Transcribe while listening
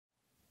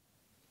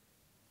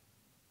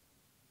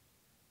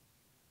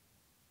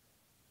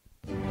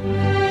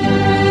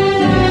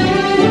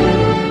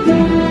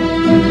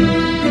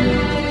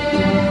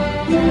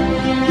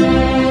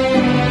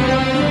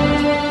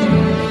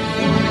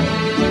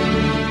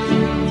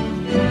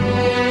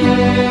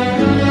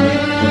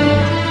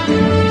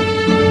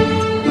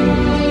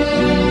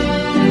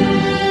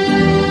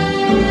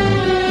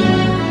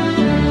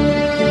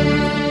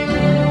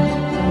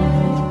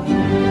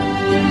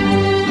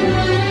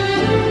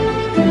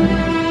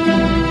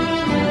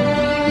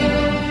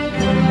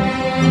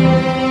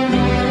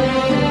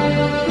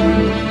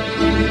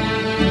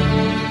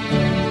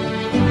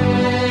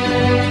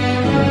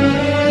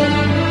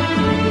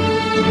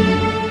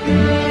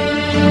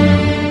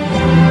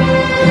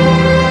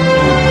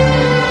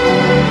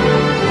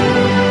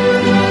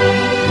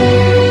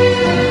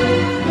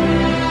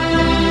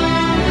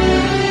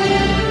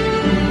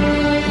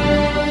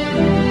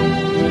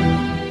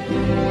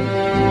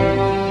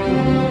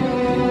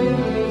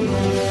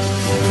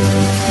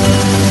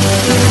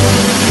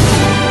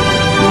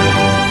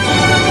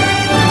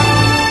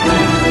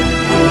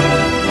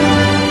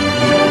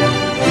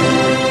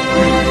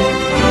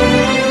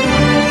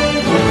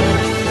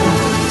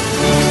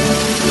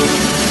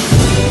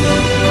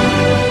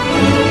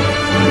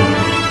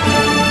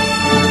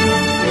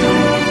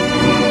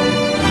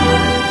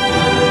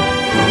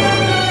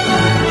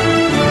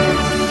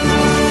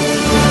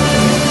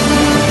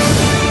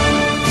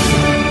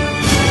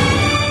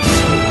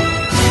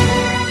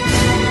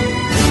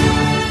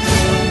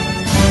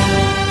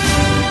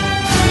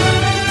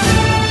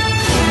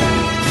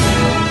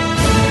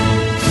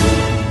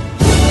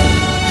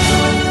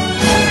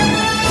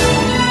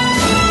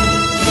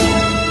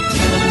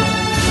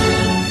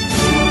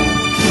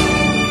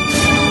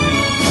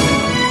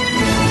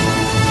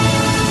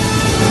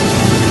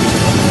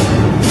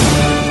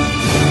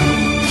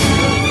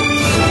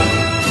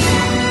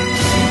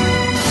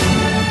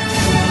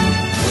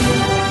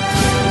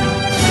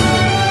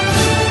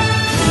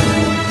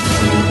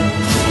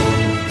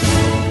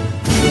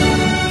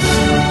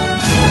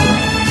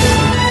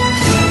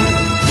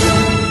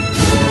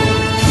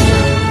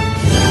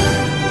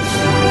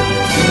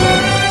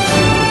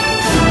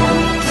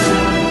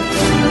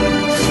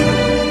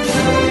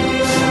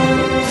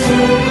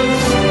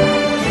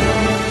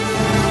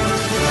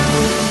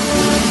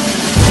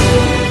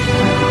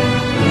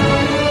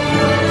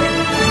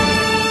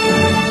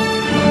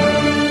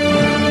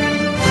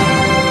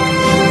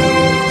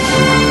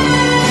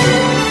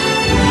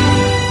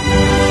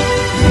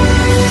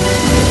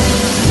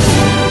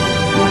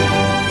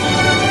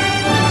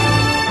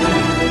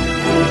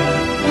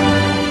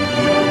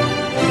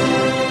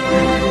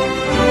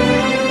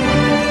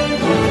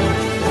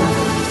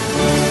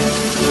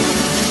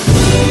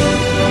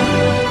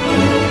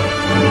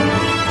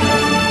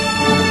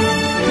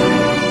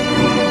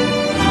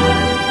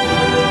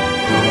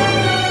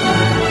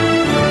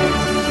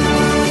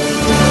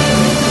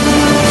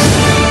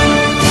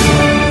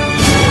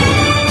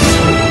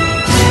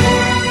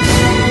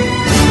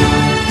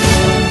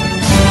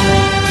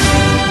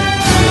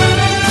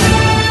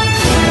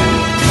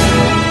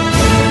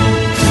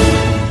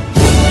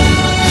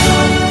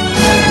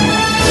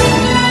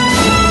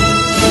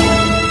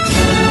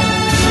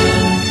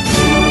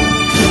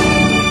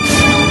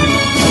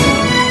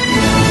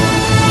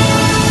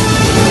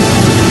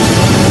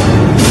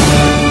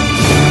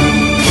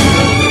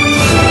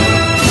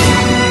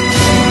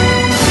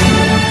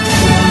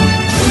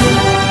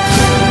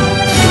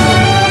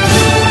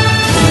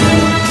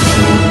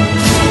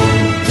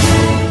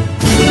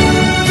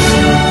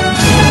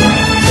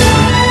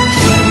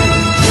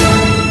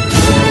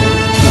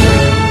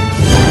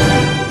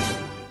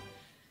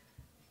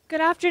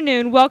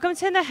afternoon. Welcome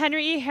to the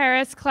Henry E.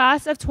 Harris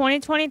Class of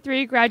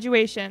 2023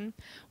 graduation.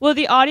 Will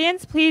the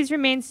audience please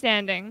remain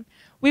standing?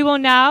 We will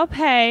now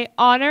pay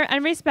honor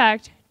and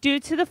respect due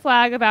to the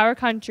flag of our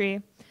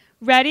country.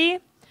 Ready?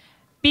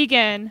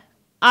 Begin.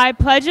 I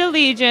pledge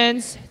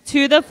allegiance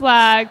to the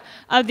flag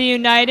of the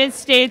United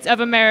States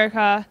of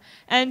America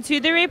and to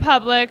the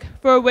republic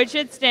for which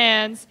it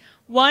stands,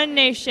 one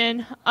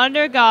nation,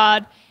 under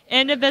God,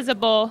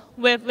 indivisible,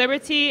 with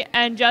liberty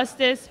and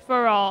justice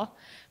for all.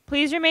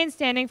 Please remain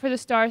standing for the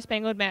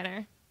Star-Spangled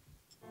Banner.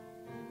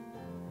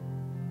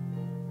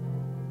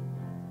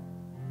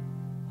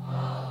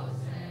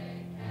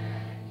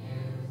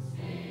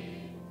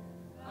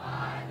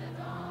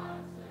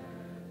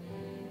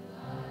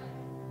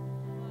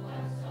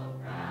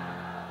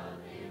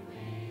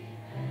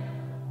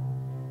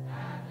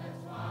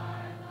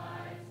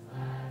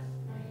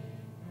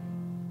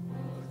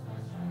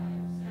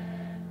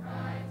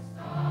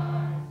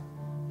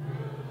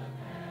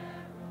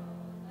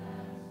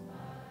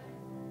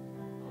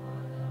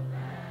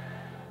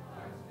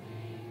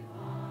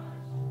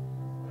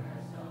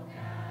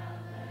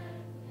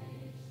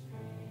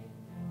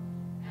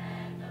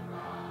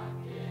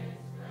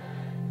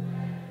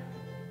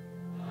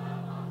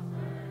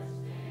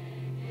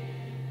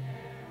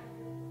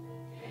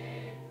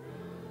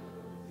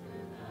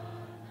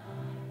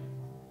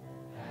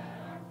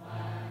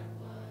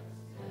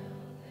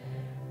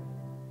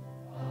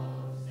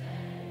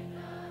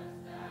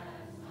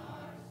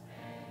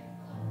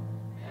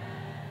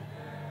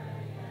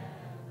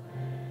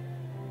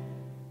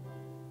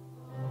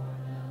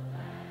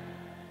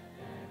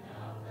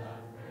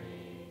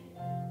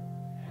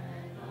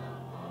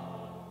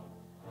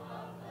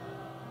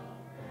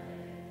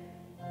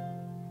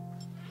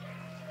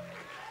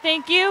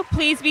 Thank you.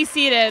 Please be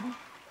seated.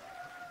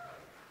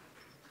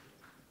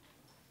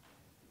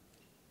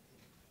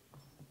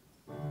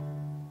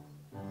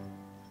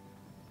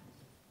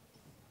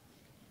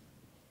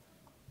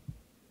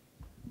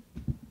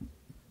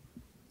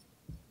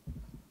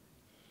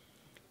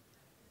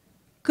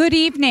 Good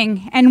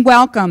evening and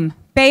welcome.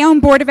 Bayonne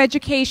Board of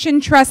Education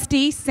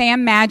Trustee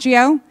Sam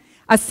Maggio,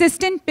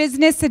 Assistant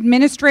Business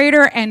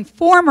Administrator and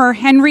former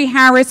Henry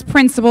Harris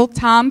Principal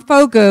Tom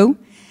Fogu,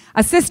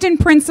 Assistant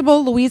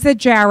Principal Louisa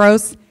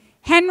Jaros,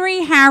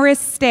 Henry Harris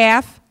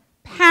staff,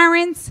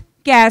 parents,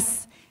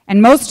 guests, and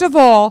most of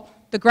all,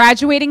 the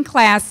graduating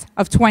class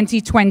of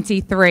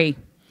 2023.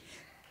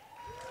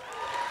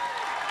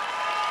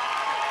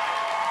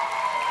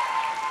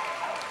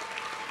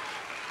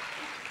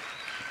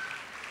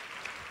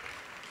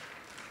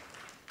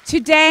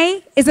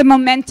 Today is a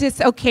momentous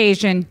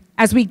occasion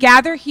as we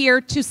gather here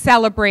to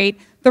celebrate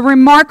the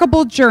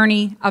remarkable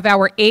journey of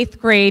our 8th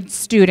grade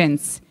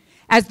students.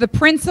 As the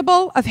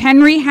principal of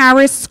Henry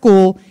Harris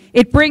School,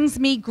 it brings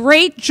me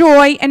great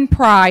joy and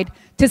pride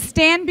to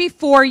stand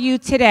before you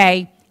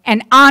today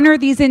and honor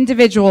these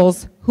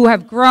individuals who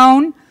have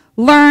grown,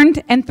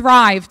 learned, and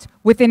thrived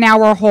within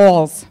our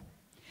halls.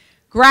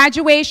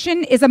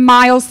 Graduation is a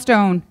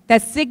milestone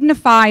that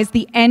signifies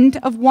the end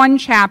of one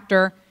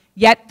chapter,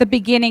 yet the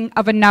beginning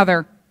of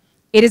another.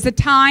 It is a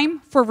time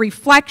for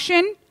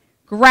reflection,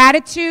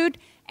 gratitude,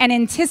 and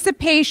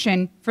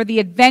anticipation for the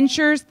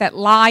adventures that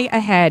lie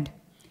ahead.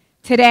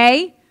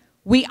 Today,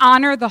 we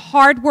honor the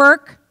hard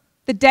work,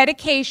 the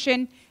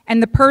dedication,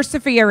 and the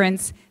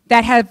perseverance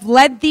that have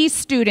led these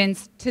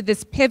students to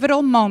this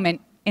pivotal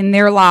moment in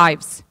their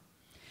lives.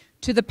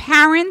 To the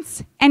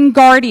parents and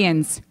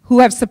guardians who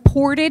have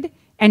supported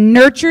and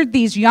nurtured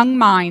these young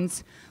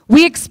minds,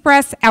 we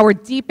express our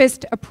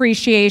deepest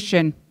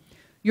appreciation.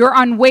 Your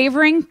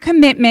unwavering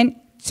commitment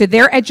to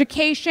their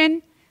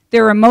education,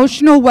 their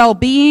emotional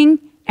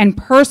well-being, and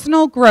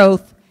personal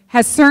growth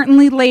has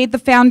certainly laid the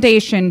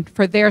foundation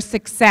for their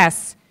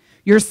success.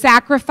 Your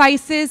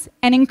sacrifices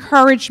and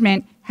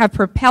encouragement have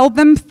propelled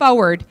them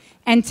forward,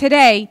 and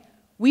today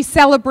we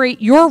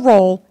celebrate your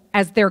role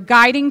as their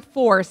guiding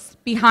force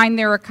behind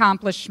their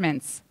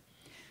accomplishments.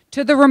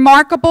 To the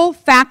remarkable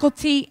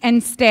faculty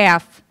and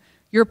staff,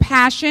 your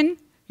passion,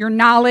 your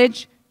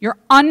knowledge, your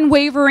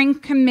unwavering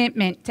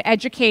commitment to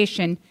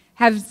education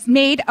has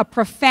made a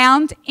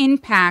profound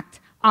impact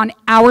on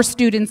our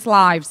students'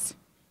 lives.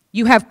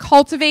 You have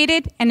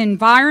cultivated an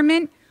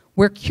environment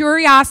where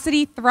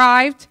curiosity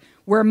thrived,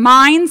 where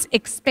minds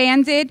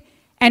expanded,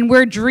 and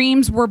where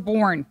dreams were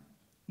born.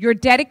 Your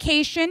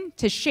dedication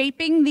to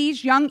shaping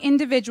these young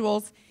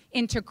individuals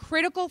into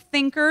critical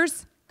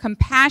thinkers,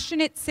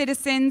 compassionate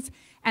citizens,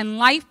 and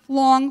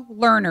lifelong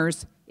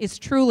learners is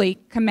truly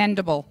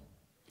commendable.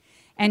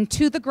 And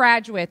to the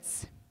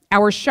graduates,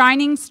 our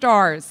shining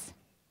stars,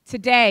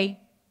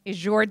 today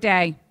is your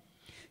day.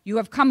 You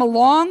have come a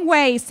long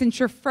way since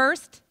your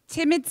first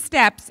timid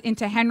steps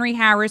into Henry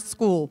Harris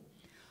School.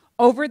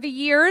 Over the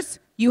years,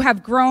 you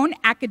have grown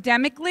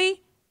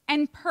academically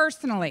and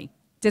personally,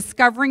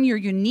 discovering your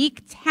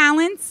unique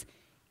talents,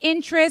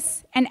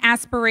 interests, and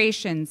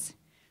aspirations.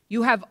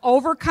 You have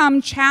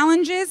overcome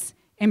challenges,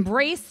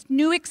 embraced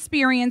new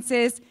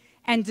experiences,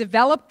 and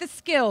developed the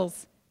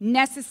skills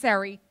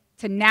necessary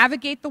to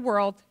navigate the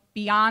world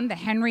beyond the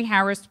Henry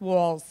Harris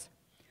walls.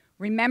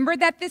 Remember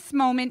that this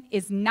moment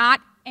is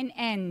not an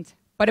end,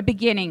 but a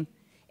beginning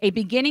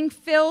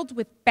filled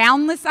with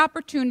boundless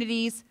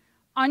opportunities,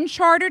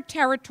 uncharted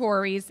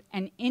territories,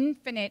 and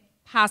infinite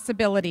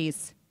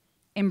possibilities.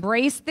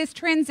 Embrace this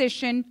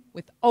transition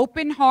with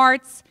open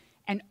hearts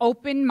and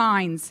open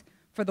minds,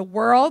 for the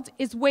world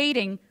is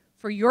waiting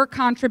for your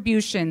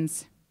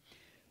contributions.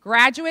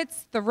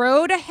 Graduates, the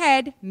road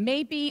ahead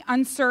may be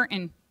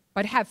uncertain,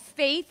 but have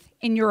faith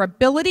in your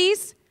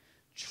abilities,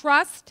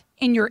 trust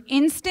in your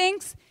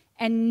instincts,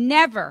 and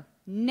never,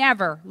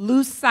 never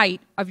lose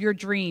sight of your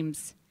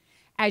dreams.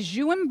 As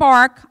you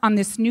embark on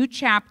this new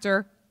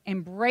chapter,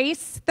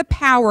 embrace the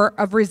power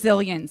of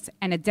resilience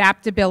and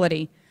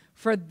adaptability,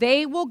 for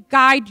they will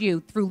guide you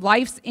through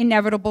life's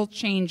inevitable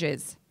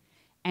changes.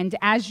 And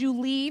as you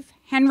leave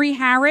Henry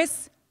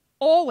Harris,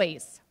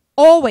 always,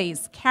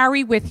 always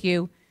carry with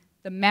you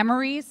the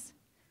memories,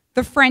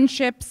 the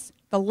friendships,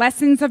 the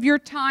lessons of your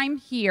time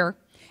here,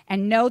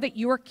 and know that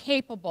you are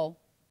capable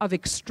of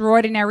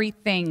extraordinary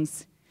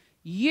things.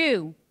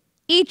 You,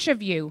 each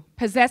of you,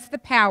 possess the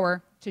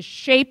power to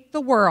shape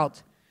the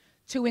world,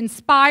 to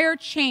inspire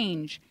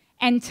change,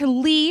 and to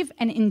leave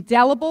an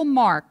indelible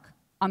mark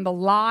on the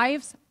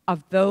lives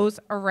of those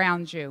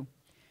around you.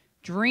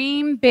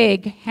 Dream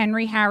big,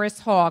 Henry Harris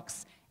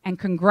Hawks, and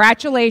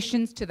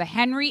congratulations to the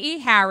Henry E.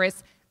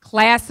 Harris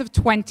Class of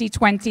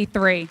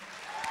 2023.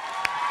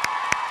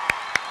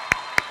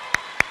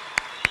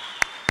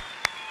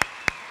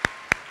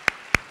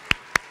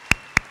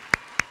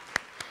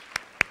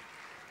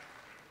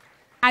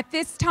 At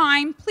this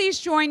time, please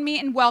join me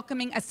in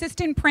welcoming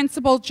Assistant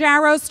Principal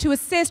Jaros to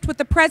assist with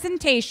the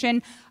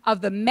presentation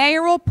of the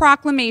mayoral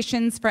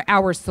proclamations for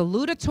our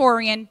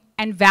salutatorian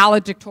and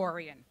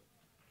valedictorian.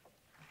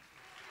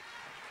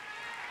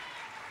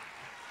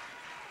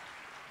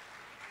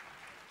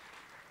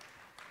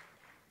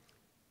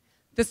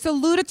 The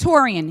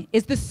salutatorian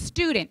is the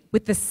student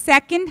with the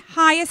second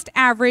highest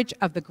average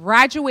of the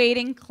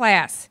graduating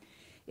class.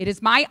 It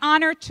is my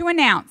honor to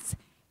announce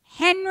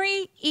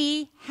Henry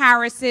E.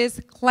 Harris's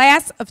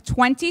Class of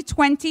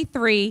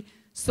 2023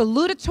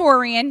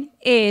 salutatorian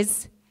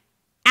is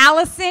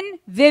Allison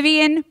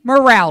Vivian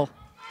Morell.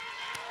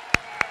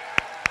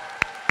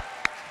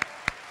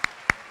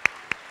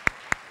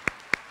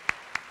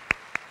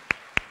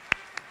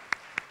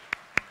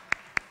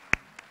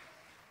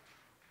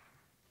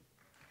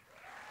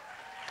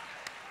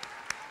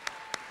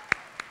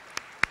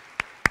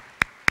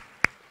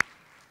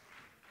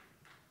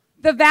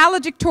 The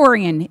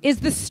valedictorian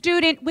is the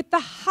student with the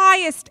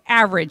highest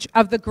average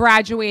of the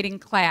graduating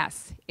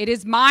class. It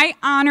is my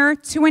honor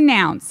to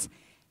announce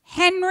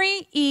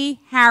Henry E.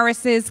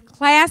 Harris's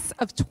Class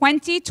of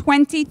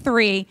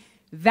 2023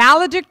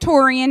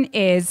 valedictorian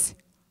is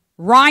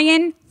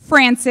Ryan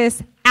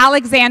Francis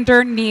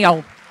Alexander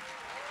Neal.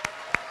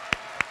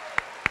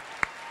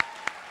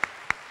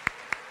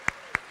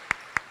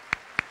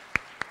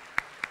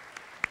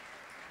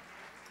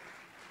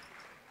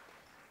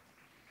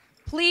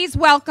 Please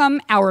welcome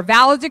our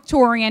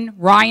valedictorian,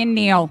 Ryan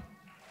Neal.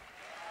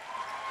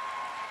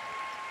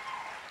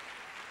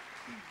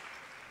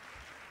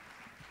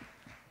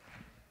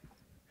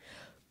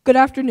 Good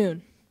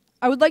afternoon.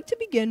 I would like to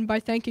begin by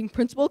thanking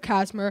Principal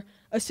Kasmer,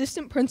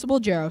 Assistant Principal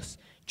Jaros,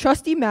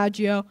 Trustee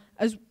Maggio,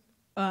 as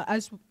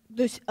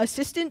the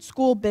Assistant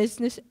School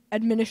Business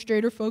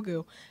Administrator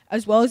Fogu,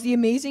 as well as the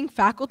amazing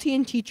faculty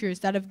and teachers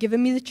that have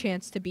given me the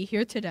chance to be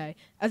here today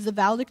as the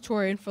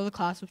valedictorian for the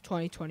class of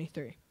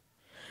 2023.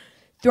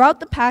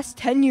 Throughout the past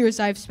 10 years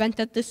I have spent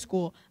at this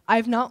school, I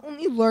have not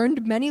only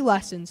learned many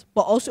lessons,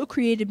 but also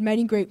created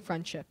many great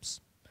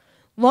friendships.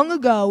 Long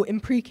ago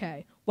in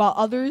pre-K, while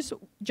others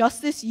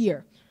just this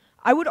year,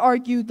 I would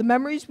argue the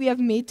memories we have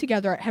made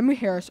together at Henry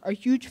Harris are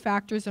huge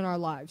factors in our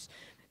lives.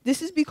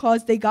 This is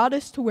because they got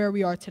us to where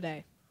we are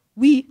today.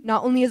 We,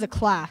 not only as a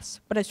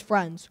class, but as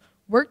friends,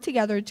 worked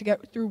together to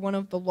get through one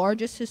of the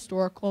largest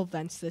historical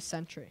events this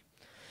century.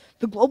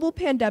 The global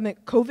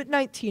pandemic,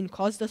 COVID-19,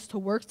 caused us to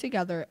work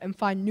together and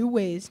find new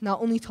ways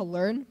not only to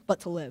learn,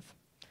 but to live.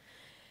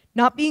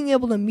 Not being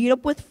able to meet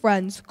up with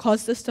friends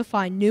caused us to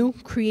find new,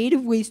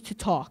 creative ways to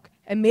talk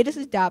and made us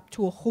adapt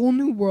to a whole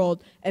new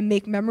world and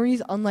make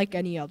memories unlike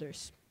any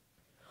others.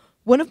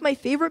 One of my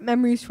favorite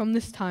memories from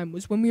this time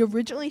was when we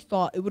originally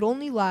thought it would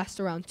only last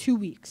around 2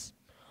 weeks.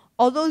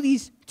 Although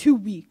these 2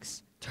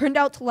 weeks turned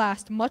out to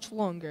last much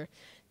longer,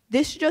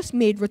 this just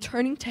made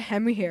returning to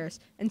Henry Harris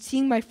and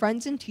seeing my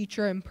friends and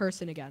teacher in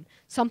person again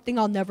something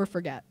I'll never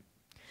forget.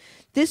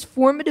 This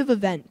formative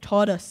event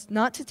taught us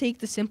not to take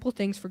the simple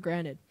things for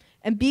granted,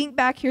 and being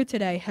back here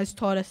today has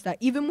taught us that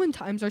even when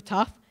times are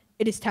tough,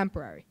 it is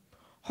temporary.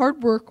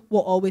 Hard work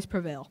will always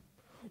prevail.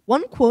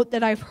 One quote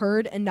that I've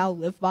heard and now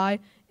live by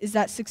is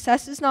that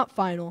success is not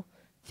final,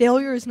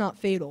 failure is not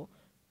fatal,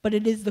 but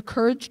it is the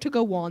courage to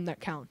go on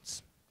that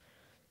counts.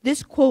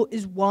 This quote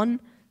is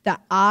one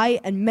that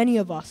I and many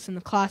of us in the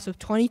class of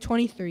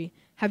 2023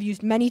 have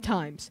used many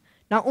times,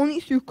 not only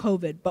through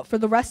COVID, but for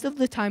the rest of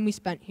the time we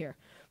spent here.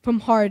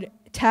 From hard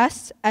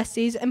tests,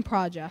 essays, and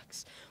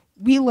projects,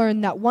 we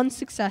learned that one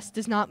success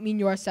does not mean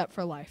you are set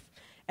for life,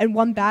 and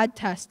one bad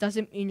test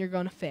doesn't mean you're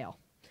going to fail.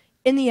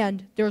 In the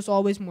end, there's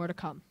always more to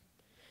come.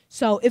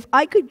 So if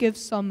I could give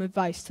some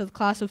advice to the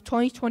class of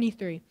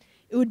 2023,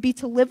 it would be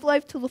to live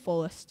life to the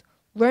fullest,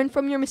 learn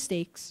from your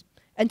mistakes,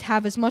 and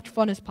have as much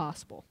fun as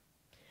possible.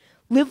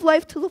 Live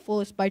life to the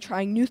fullest by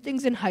trying new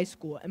things in high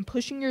school and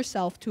pushing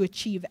yourself to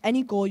achieve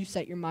any goal you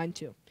set your mind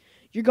to.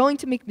 You're going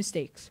to make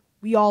mistakes.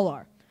 We all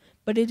are.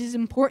 But it is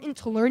important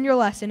to learn your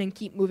lesson and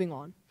keep moving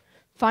on.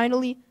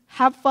 Finally,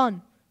 have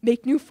fun,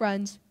 make new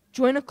friends,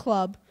 join a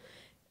club,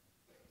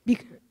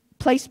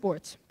 play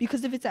sports.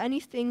 Because if it's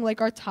anything like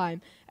our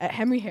time at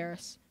Henry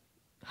Harris,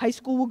 high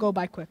school will go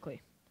by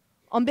quickly.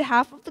 On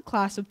behalf of the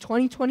class of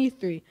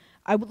 2023,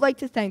 I would like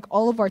to thank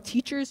all of our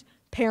teachers,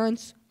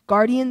 parents,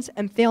 guardians,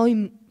 and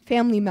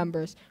family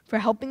members for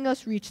helping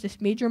us reach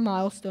this major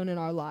milestone in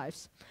our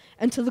lives.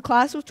 And to the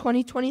class of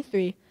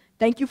 2023,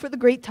 thank you for the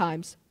great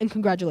times, and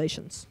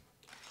congratulations.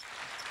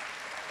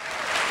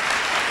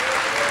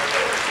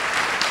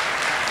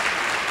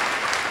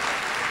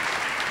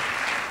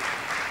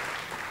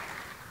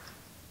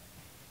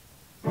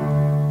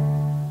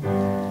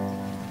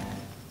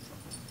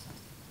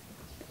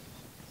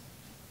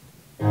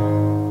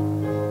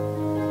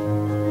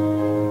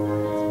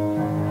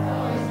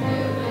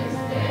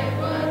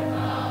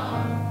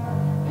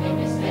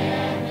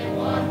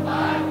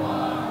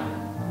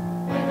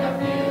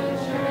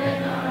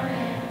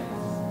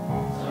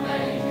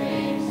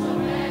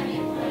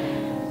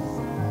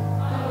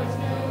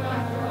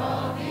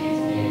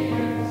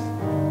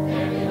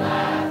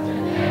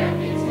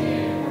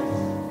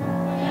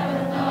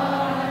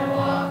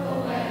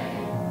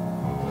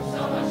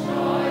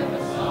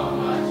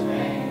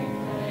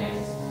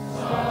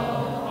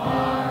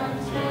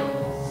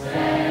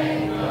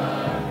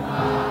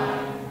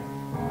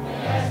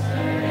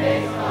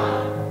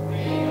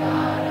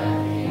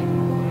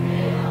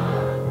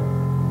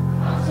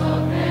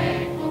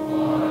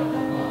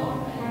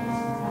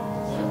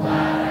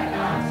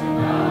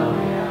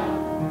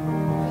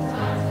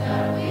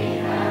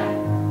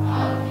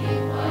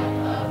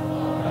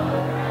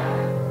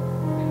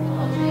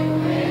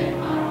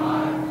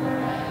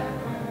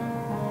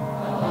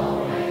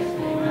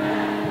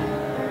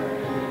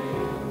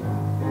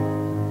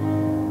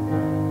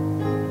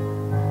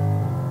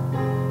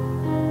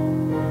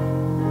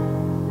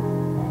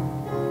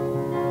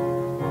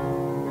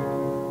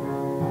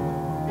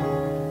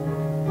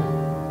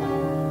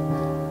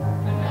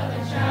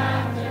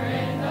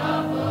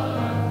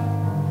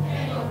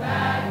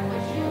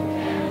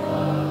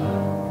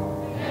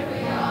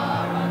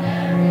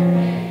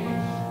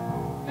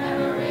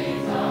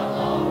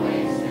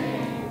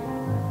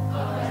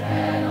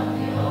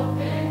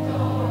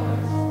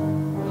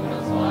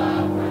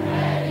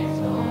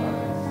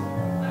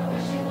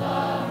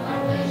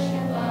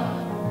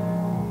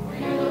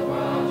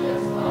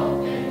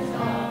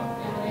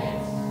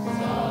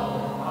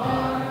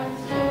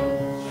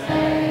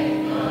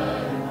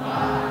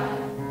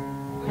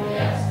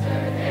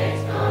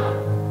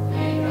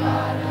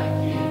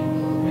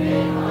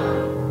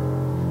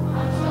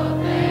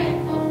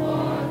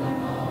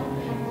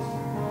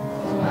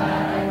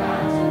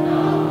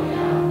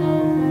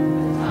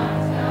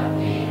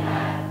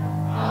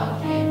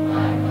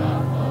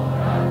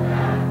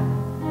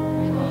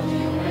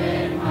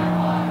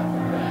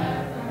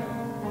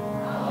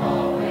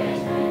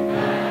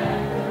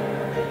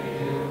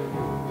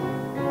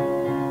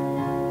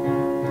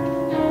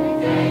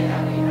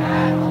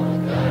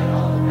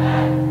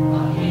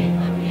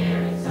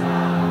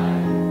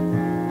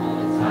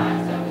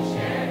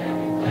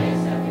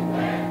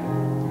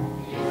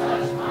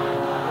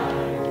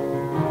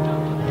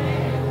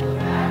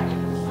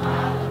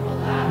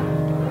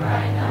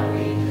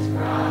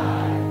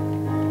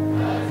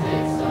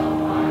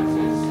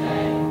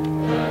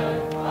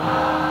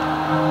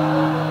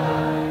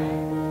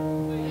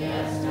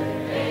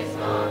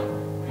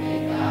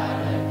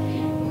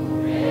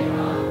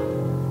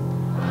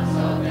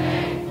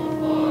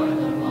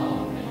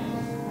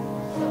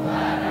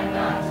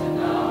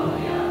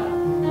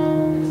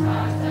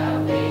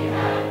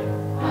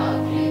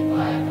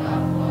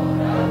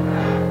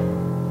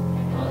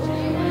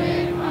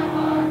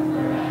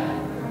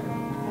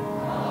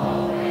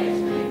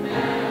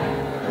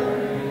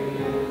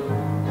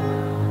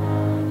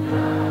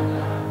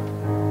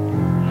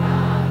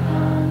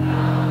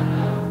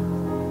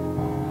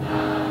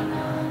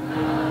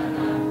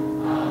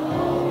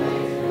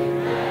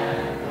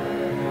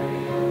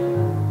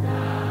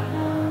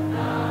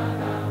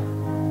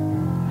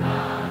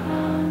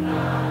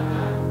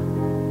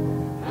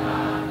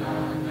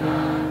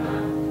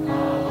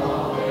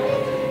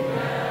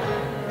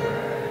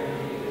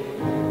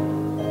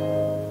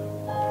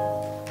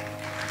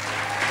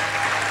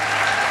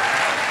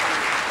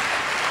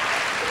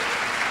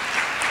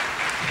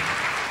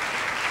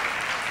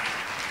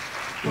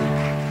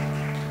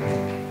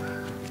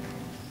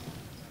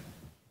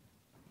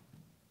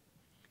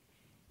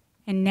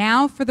 And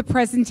now for the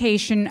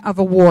presentation of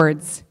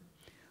awards.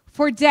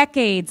 For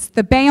decades,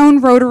 the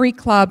Bayonne Rotary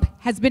Club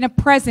has been a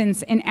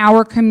presence in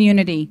our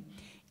community.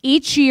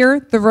 Each year,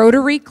 the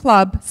Rotary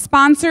Club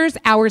sponsors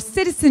our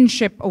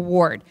Citizenship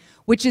Award,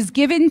 which is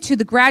given to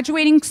the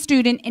graduating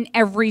student in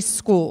every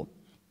school.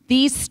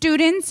 These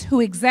students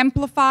who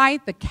exemplify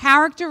the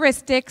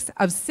characteristics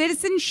of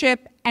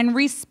citizenship and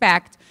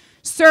respect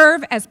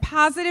serve as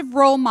positive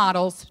role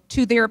models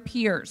to their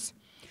peers.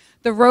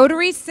 The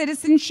Rotary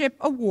Citizenship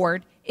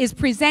Award is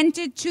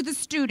presented to the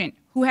student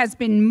who has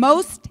been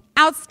most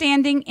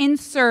outstanding in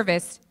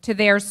service to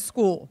their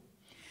school.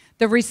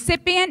 The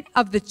recipient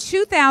of the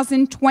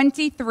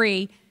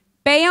 2023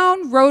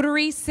 Bayonne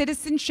Rotary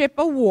Citizenship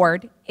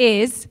Award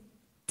is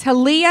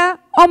Talia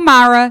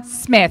O'Mara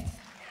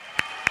Smith.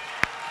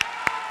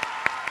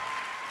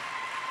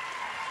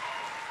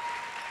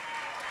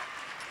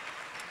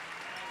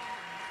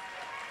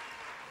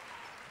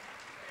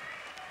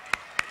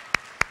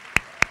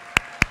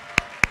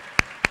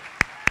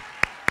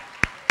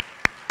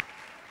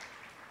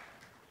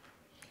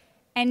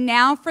 And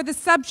now for the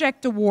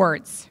subject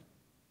awards.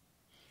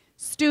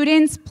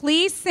 Students,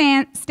 please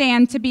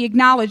stand to be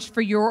acknowledged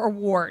for your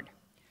award.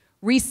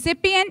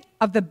 Recipient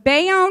of the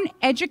Bayonne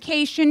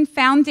Education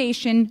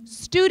Foundation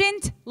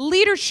Student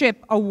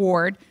Leadership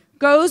Award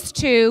goes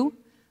to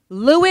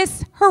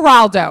Luis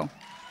Geraldo.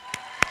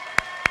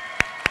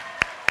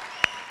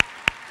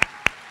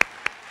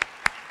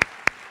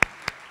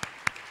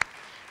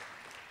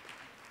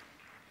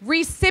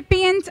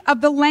 Recipient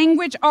of the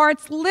Language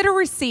Arts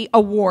Literacy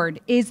Award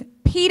is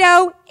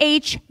Pito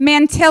H.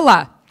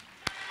 Mantilla.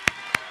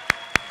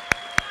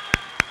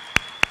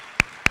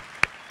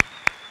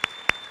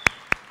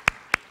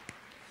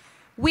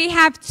 We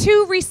have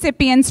two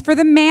recipients for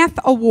the Math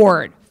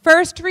Award.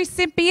 First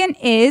recipient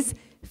is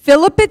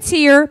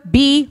Philippatir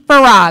B.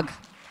 Farag.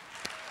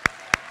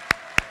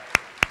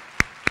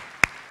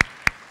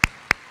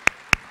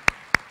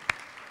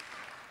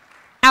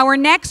 Our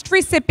next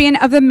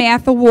recipient of the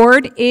Math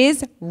Award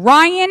is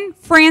Ryan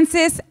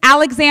Francis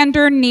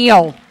Alexander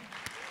Neal.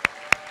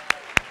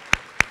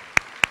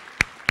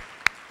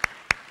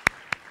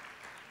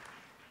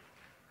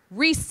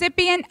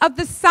 Recipient of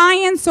the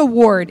Science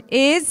Award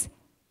is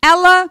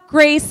Ella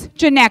Grace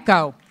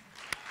Janeco.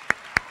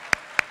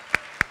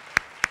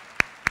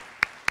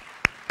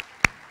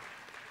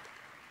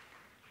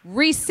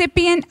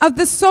 Recipient of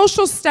the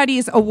Social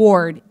Studies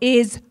Award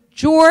is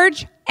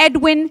George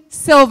Edwin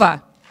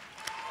Silva.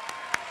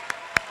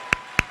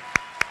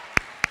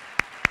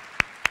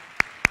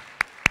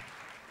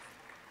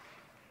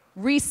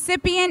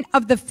 Recipient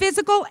of the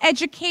Physical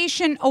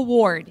Education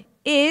Award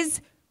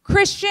is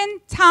Christian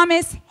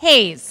Thomas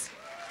Hayes.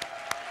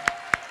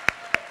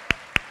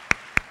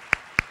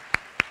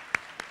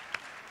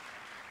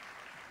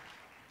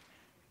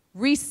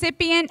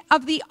 Recipient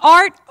of the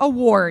Art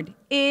Award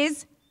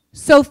is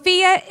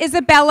Sophia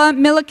Isabella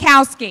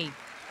Milikowski.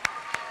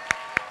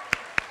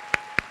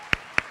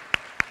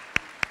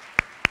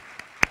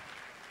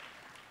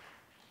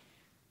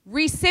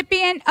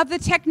 Recipient of the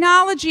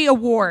Technology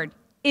Award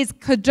is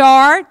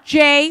Kadar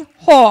J.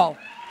 Hall.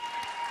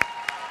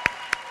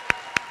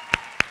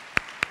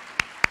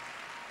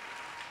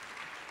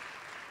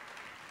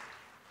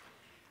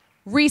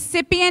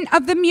 Recipient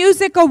of the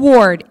Music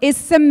Award is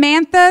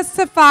Samantha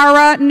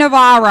Safara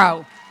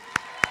Navarro.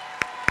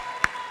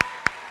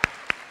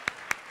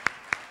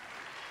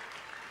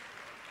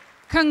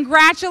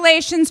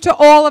 Congratulations to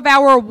all of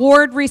our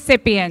award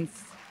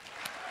recipients.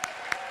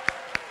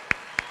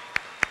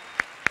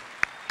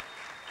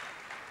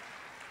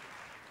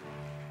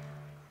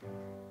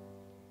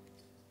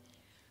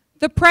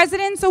 The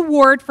President's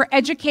Award for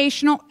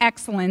Educational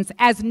Excellence,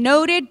 as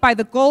noted by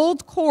the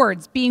gold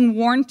cords being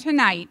worn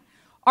tonight,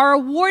 are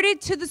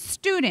awarded to the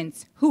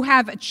students who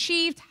have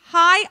achieved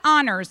high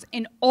honors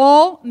in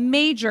all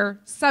major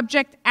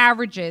subject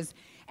averages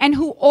and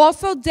who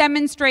also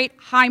demonstrate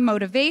high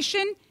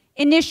motivation,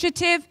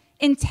 initiative,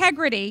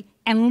 integrity,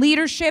 and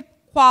leadership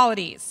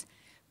qualities.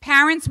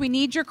 Parents, we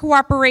need your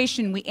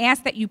cooperation. We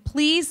ask that you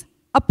please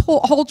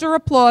hold your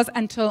applause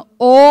until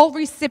all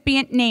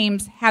recipient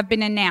names have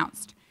been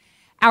announced.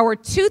 Our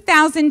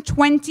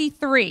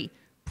 2023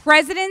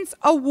 President's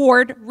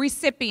Award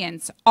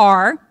recipients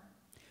are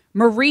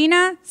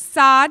Marina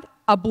Saad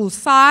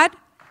Abulsad,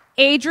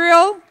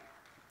 Adriel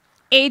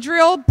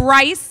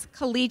Bryce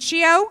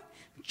Calicio,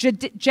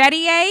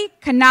 Jediye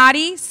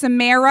Kanadi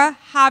Samara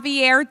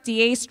Javier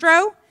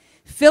Diestro,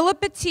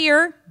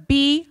 Philippatir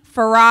B.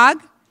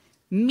 Farag,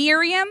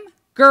 Miriam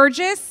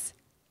Gurgis,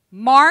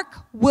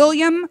 Mark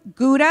William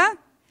Gouda,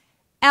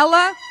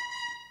 Ella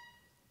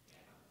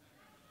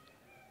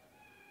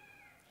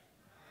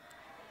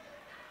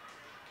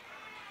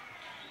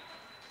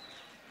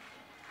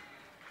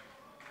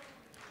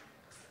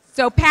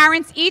So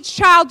parents, each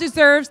child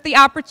deserves the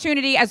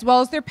opportunity, as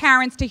well as their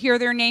parents, to hear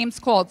their names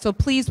called. So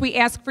please, we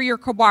ask for your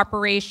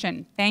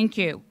cooperation. Thank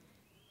you.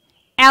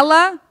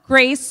 Ella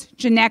Grace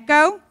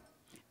Janeco,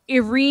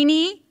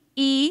 Irene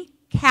E.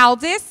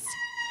 Caldis,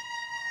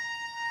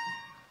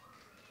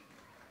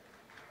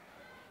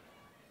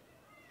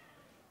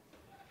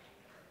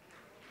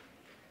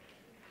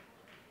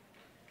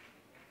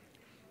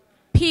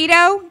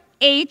 Pito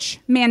H.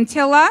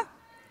 Mantilla,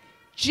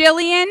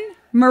 Jillian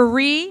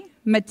Marie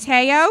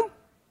Mateo,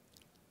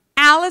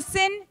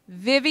 Allison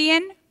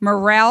Vivian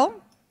Morell,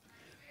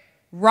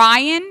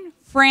 Ryan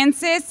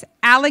Francis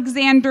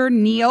Alexander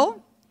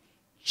Neal,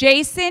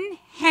 Jason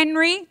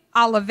Henry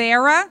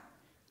Oliveira,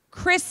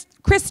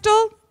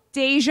 Crystal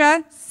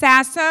Deja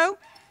Sasso,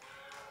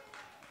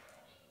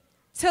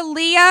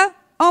 Talia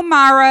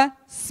Omara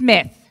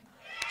Smith.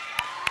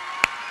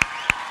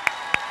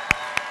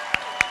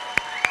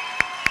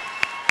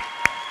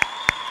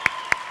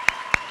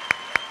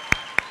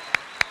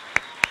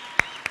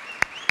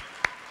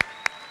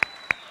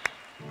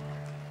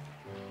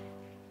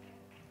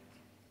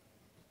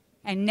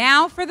 And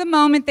now for the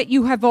moment that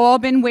you have all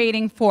been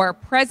waiting for,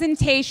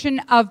 presentation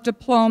of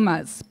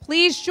diplomas.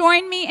 Please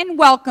join me in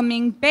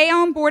welcoming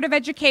Bayonne Board of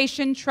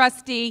Education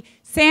trustee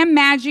Sam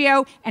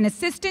Maggio and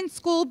Assistant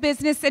School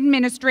Business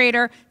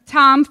Administrator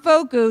Tom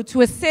Fogu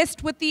to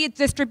assist with the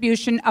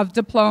distribution of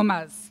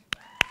diplomas.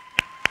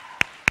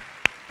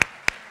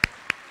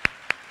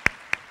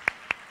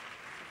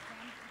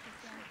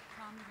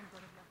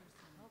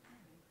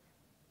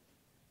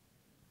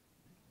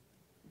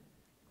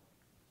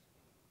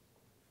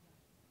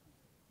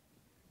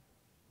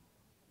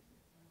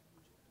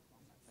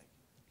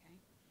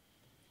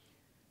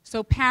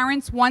 So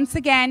parents, once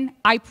again,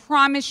 I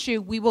promise you,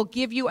 we will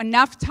give you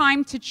enough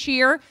time to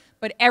cheer,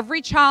 but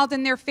every child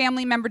and their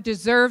family member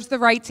deserves the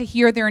right to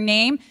hear their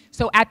name.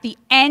 So at the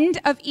end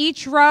of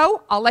each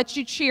row, I'll let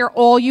you cheer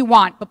all you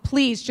want, but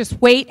please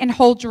just wait and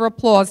hold your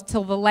applause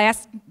till the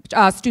last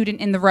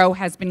student in the row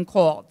has been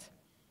called.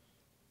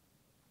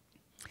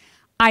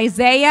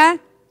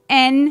 Isaiah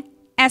N.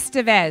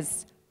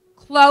 Estevez,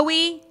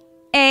 Chloe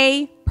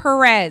A.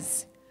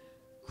 Perez,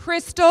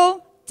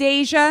 Crystal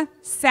Deja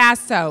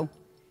Sasso,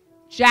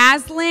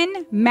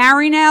 Jaslyn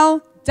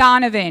Marinelle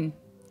Donovan,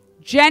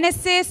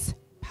 Genesis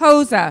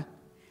Posa,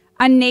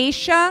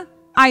 Anasha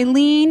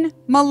Eileen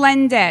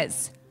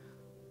Melendez,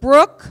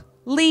 Brooke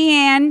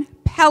Leanne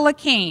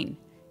Pelicane,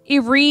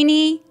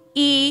 Irene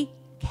E.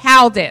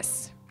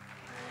 Caldis.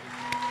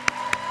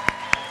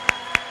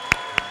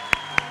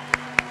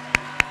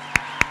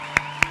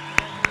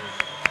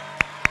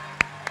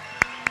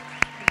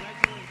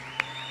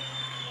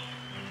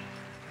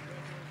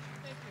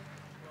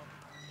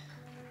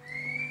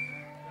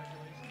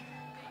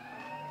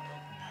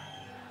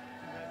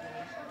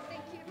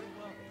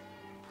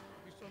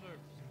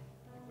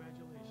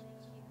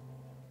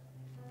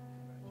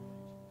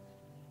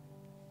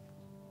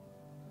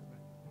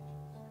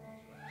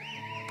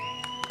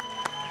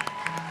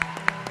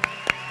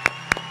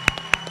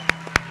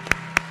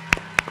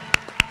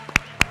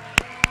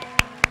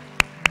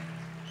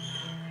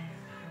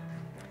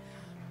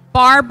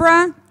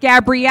 Barbara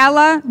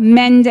Gabriela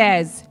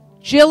Mendez,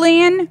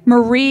 Jillian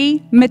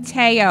Marie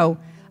Mateo,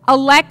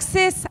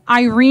 Alexis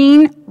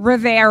Irene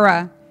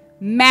Rivera,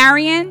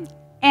 Marion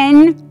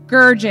N.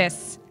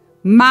 Gurgis,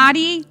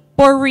 Madi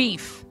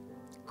Borif,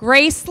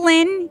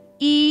 Gracelyn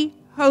E.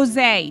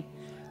 Jose,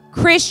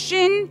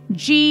 Christian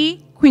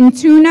G.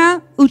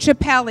 Quintuna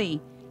Uchapelli,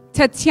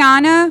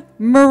 Tatiana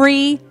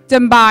Marie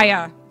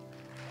Dambaya.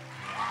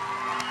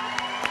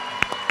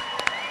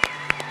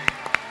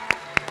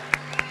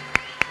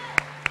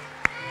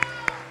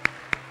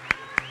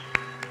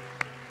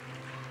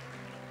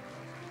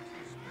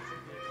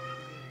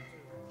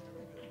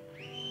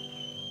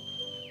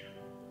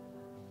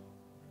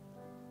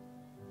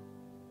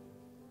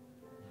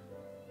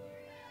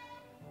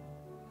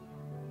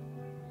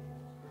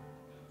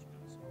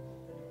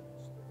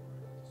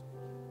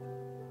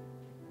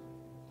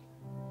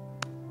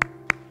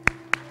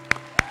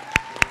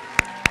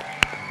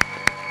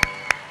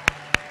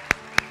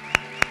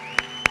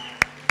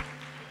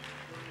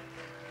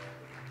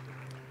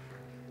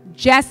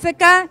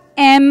 Jessica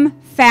M.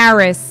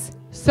 Farris,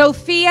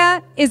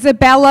 Sophia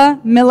Isabella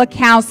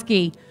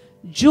Milikowski,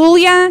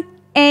 Julia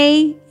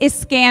A.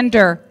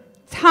 Iskander,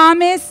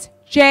 Thomas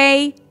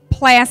J.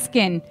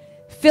 Plaskin,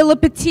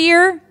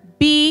 Philippetir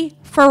B.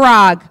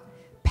 Farag,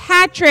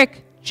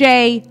 Patrick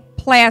J.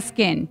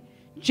 Plaskin,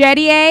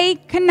 Jedier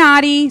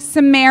Kanadi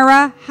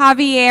Samara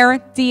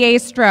Javier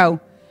Diestro,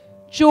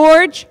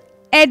 George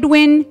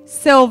Edwin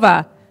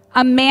Silva,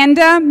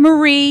 Amanda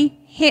Marie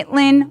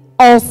Hitlin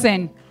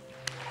Olson.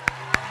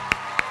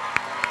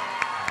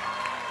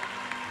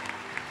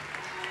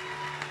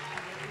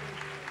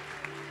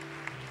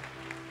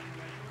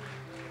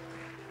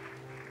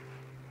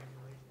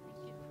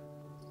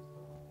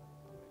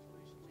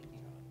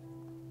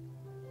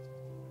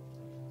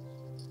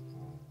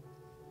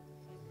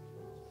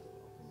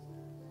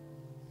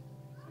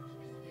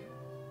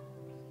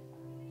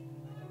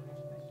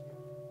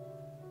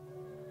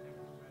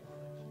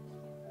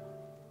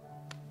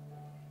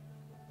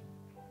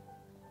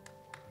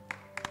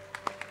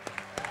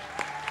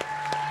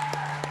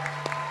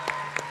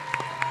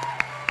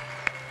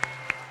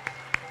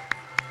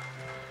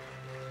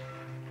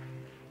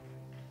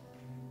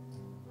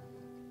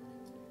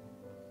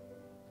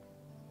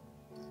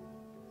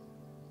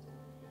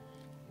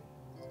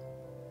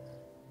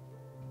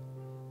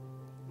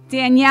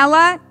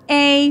 Daniela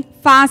A.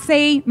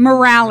 Fase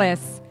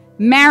Morales,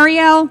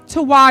 Mariel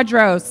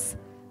Tawadros,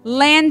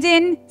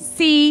 Landon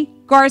C.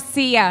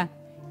 Garcia,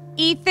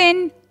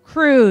 Ethan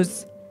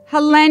Cruz,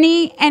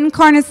 Helene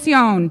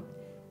Encarnacion,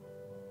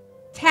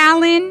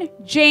 Talon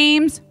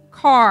James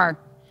Carr,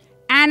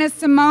 Anna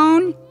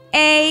Simone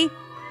A.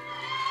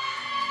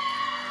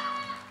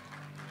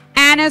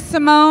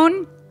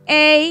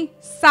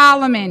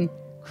 Solomon,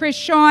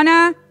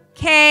 Krishana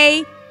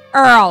K.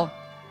 Earl.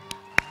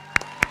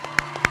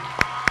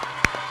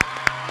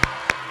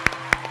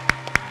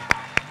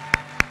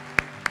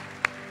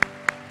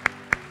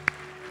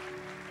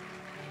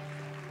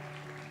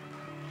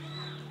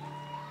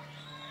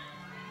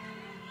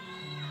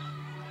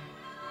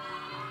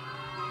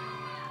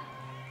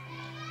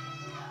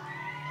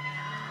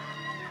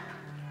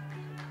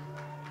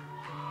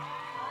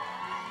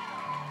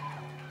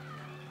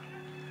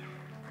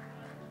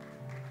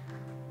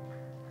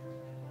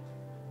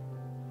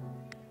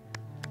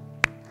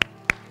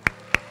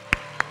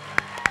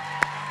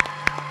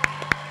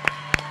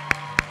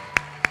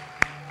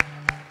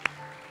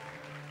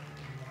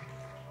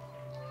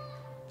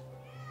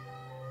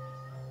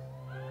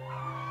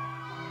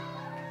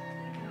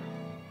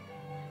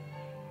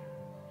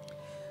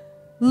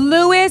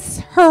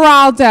 Luis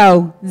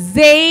Geraldo,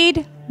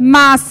 Zaid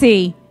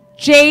Masi,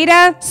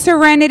 Jada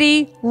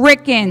Serenity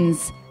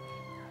Rickens,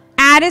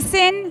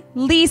 Addison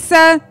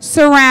Lisa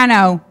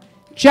Serrano,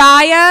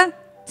 Jaya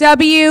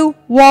W.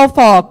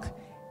 Wolfolk,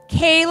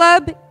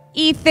 Caleb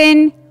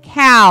Ethan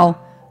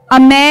Cal,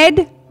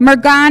 Ahmed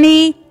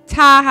Mergani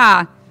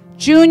Taha,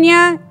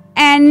 Junia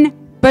N.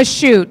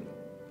 Bashut.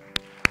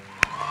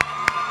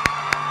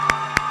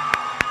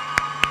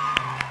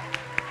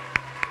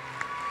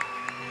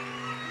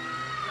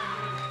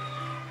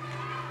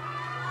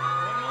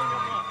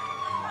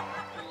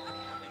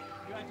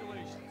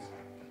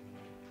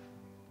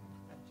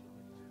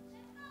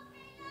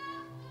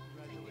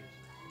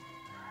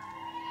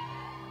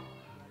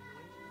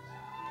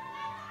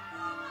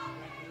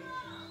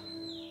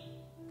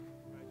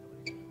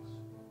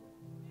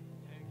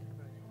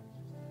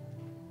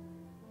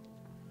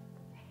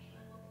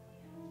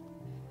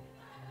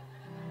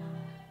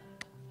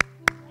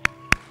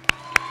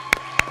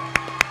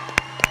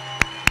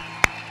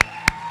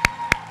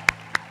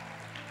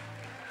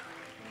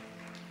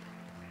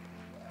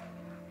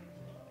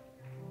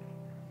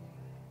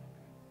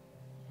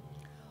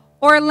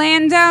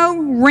 Orlando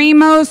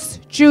Ramos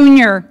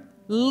Jr.,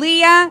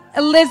 Leah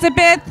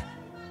Elizabeth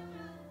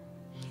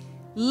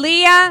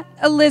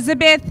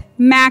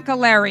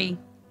McAlery,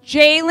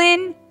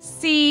 Jalen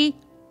C.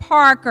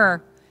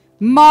 Parker,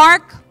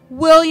 Mark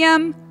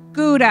William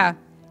Gouda,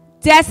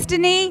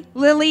 Destiny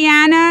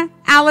Liliana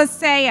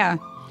Alicea,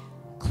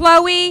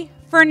 Chloe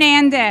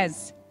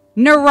Fernandez,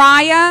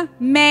 Naraya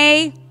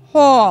May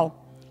Hall,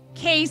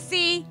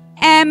 Casey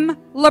M.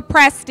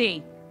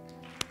 Lepresti.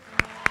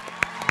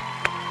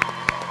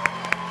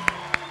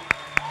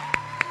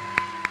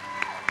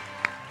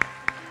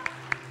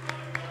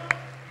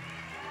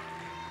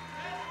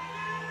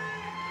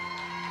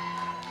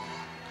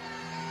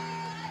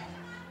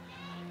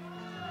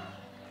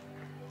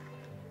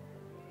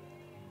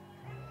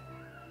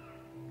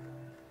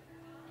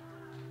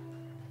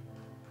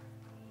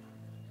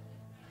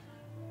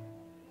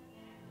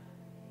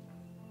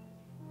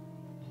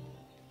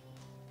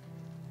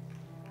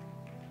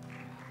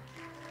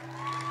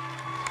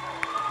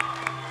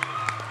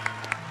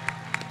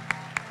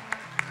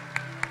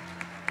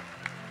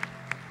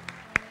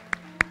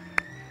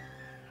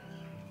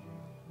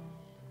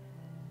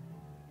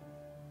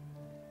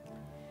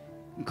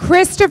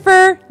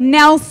 Christopher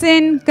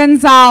Nelson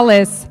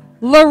Gonzalez,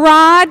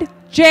 Larod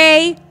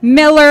J.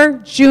 Miller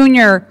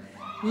Jr.,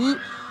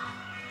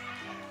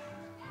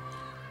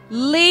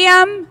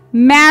 Liam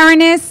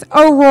Marinus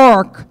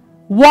O'Rourke,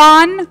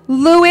 Juan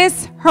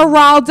Luis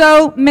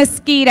Geraldo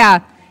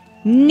Mesquita,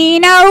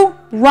 Nino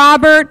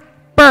Robert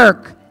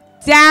Burke,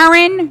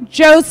 Darren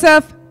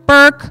Joseph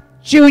Burke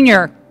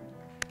Jr.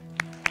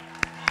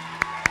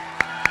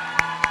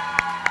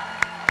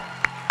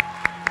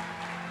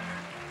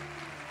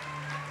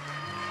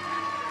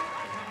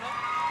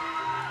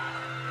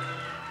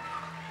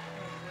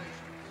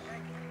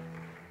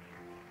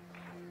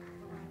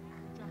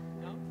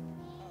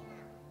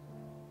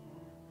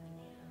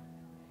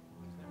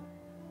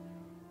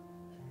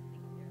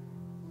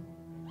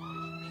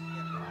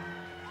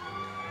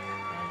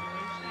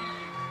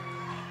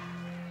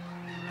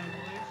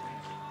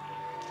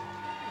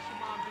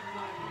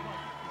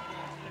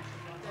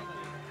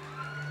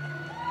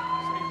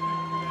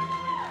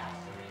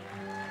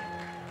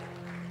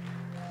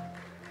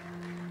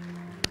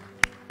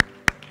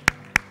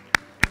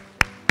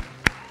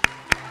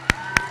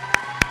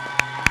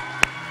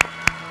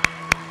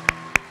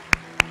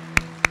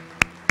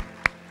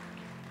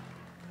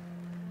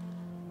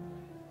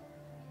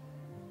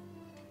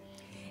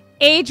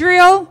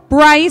 Adriel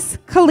Bryce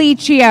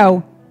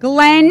Colicchio,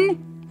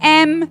 Glenn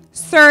M.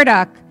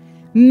 Surduck,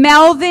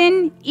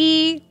 Melvin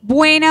E.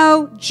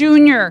 Bueno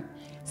Jr.,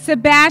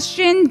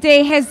 Sebastian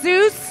De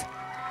Jesus,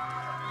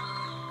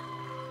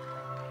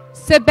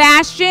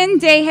 Sebastian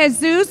de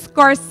Jesus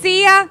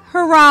Garcia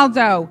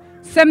Geraldo,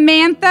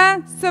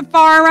 Samantha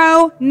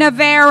Safaro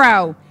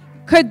Navarro,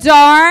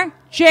 Kadar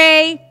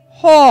J.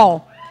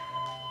 Hall,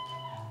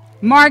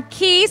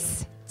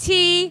 Marquise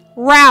T.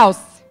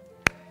 Rouse,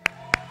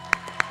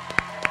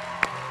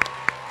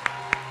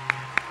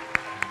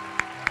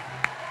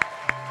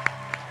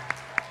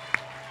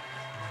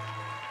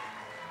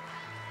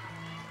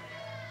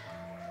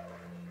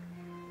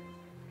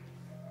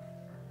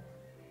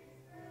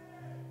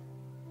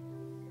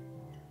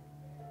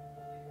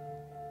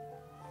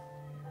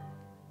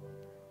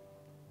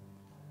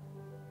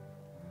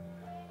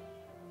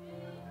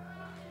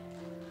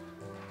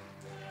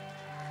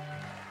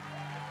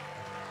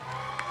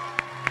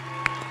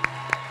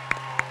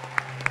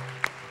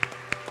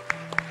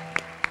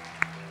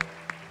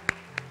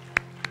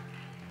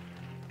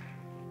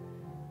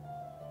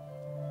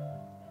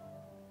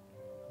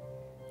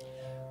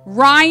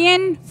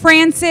 Ryan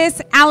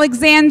Francis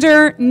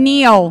Alexander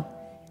Neal,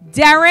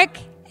 Derek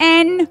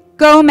N.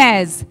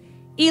 Gomez,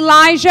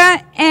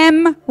 Elijah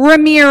M.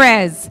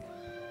 Ramirez,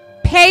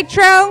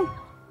 Pedro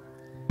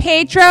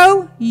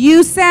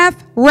Youssef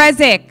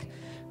Rezik,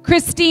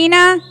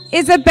 Christina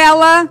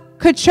Isabella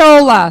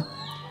Cachola,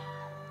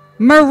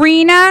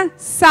 Marina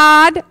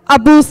Saad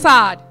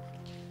Abusad.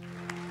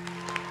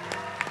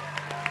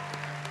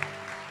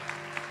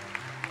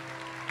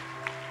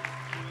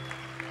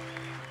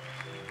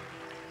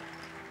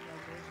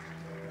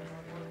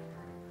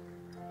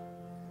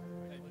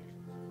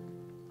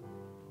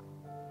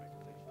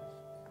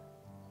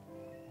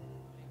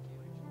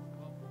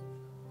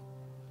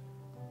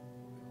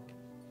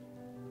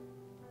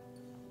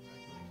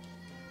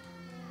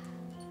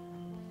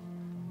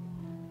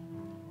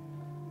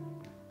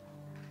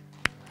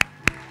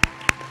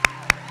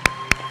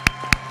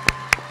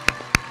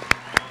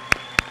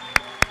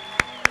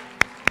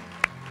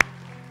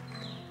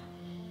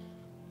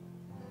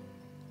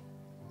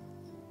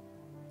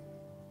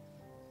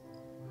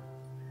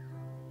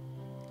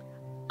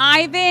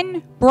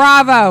 Ivan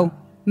Bravo,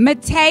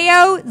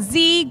 Mateo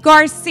Z.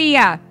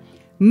 Garcia,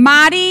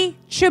 Madi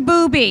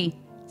Chabubi,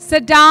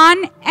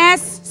 Sadan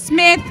S.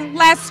 Smith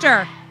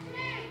Lester,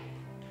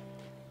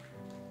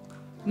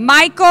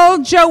 Michael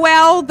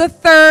Joel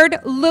III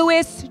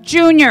Lewis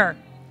Jr.,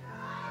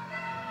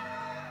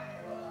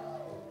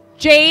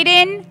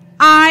 Jaden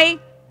I.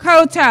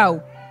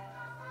 Koto,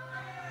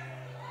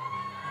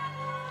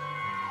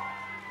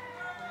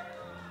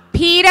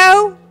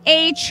 Pito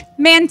H.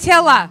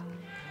 Mantilla,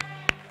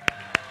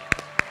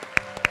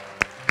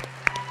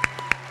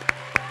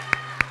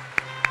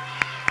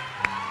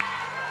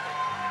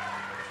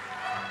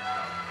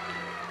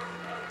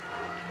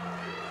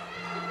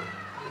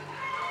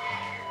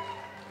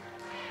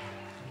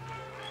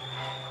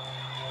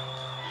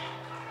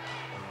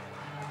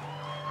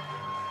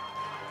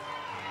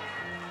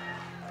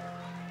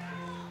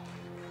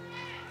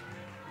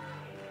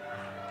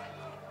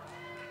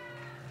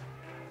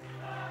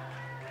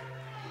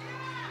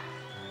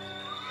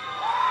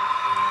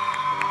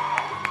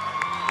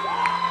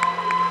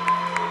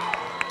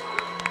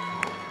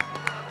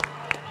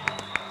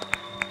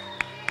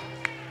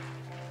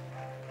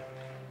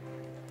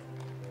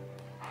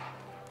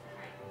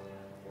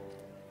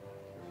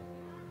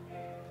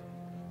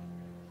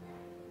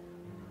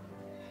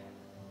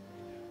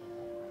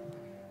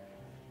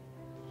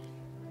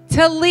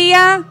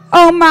 Talia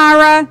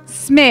Omara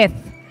Smith,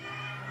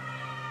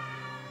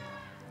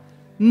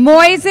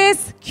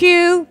 Moises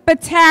Q.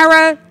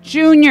 Batara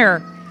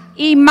Jr.,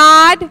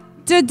 Imad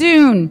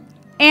Dadoun,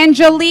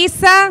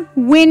 Angelisa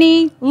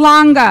Winnie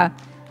Longa,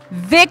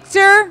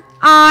 Victor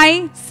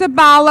I.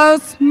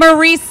 Sabalos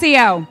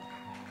Mauricio,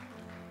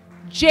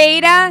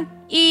 Jada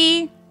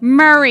E.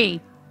 Murray,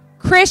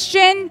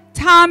 Christian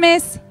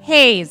Thomas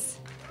Hayes.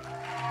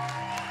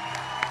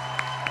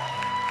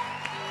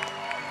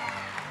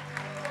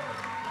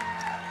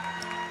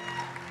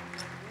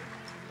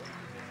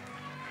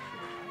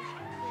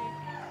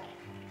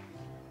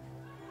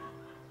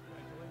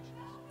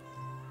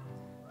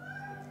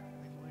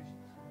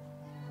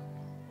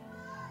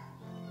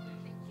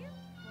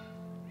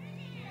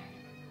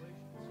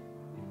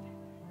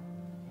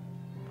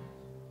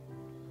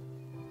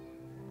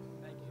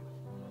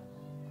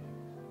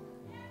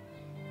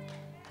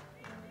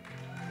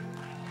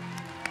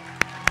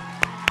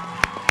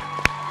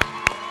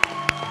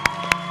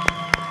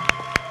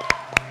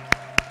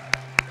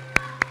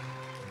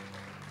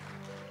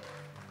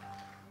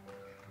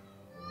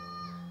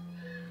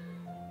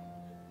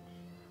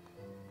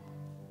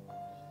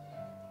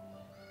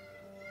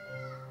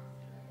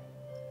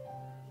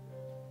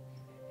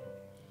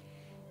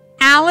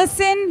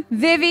 Allison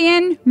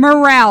Vivian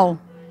Morell,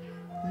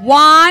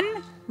 Juan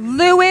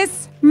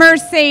Louis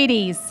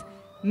Mercedes,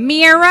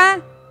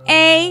 Mira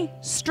A.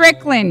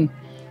 Strickland,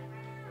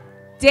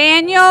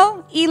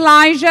 Daniel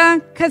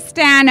Elijah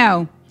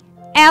Castano,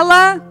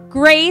 Ella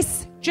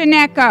Grace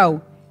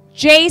Janeco,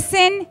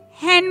 Jason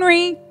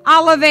Henry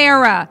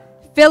Oliveira,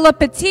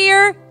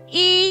 Philippatir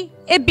E.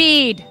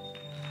 Ibid.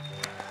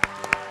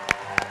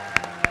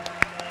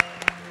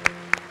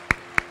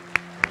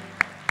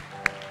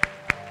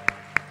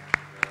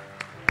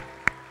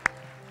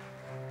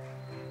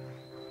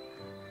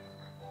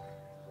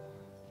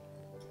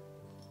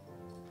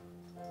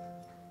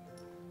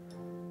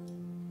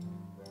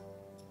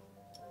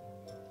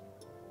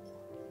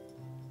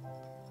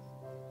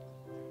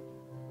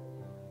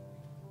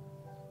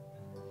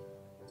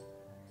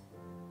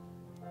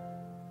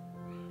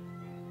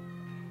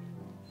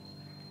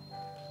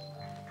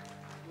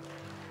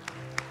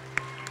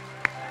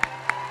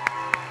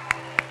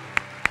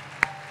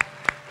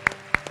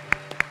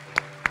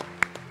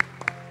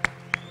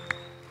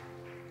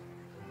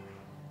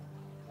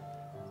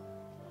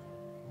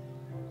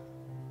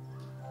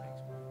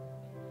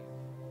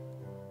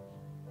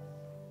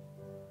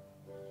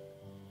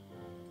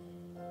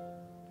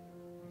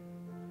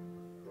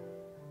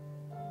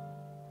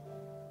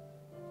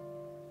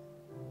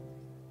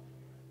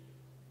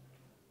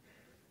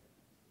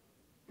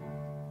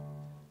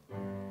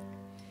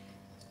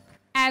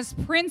 As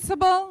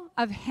principal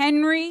of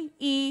Henry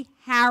E.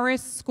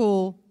 Harris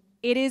School,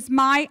 it is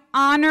my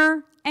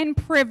honor and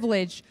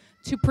privilege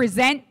to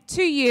present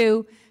to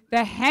you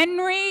the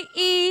Henry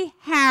E.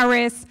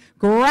 Harris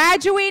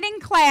graduating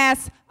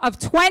class of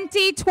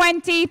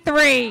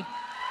 2023.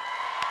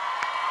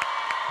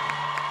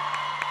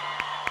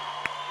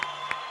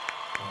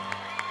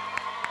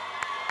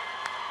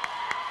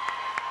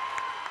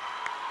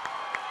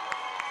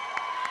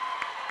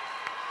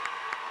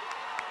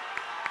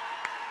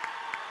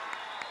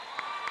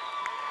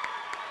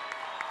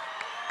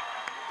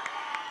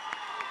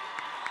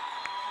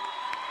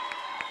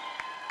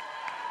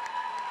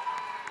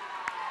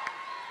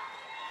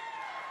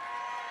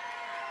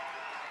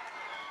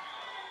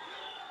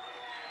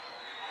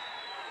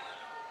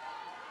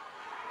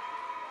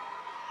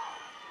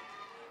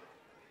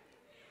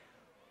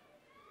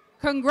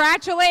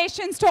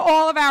 Congratulations to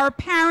all of our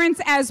parents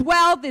as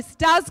well. This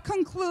does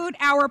conclude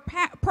our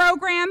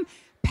program.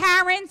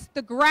 Parents,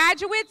 the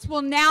graduates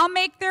will now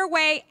make their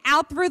way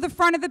out through the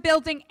front of the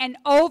building and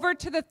over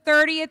to the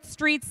 30th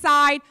Street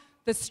side.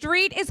 The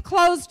street is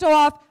closed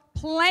off.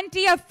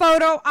 Plenty of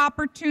photo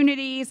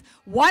opportunities.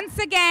 Once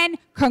again,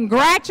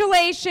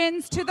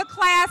 congratulations to the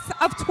class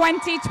of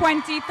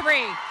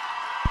 2023.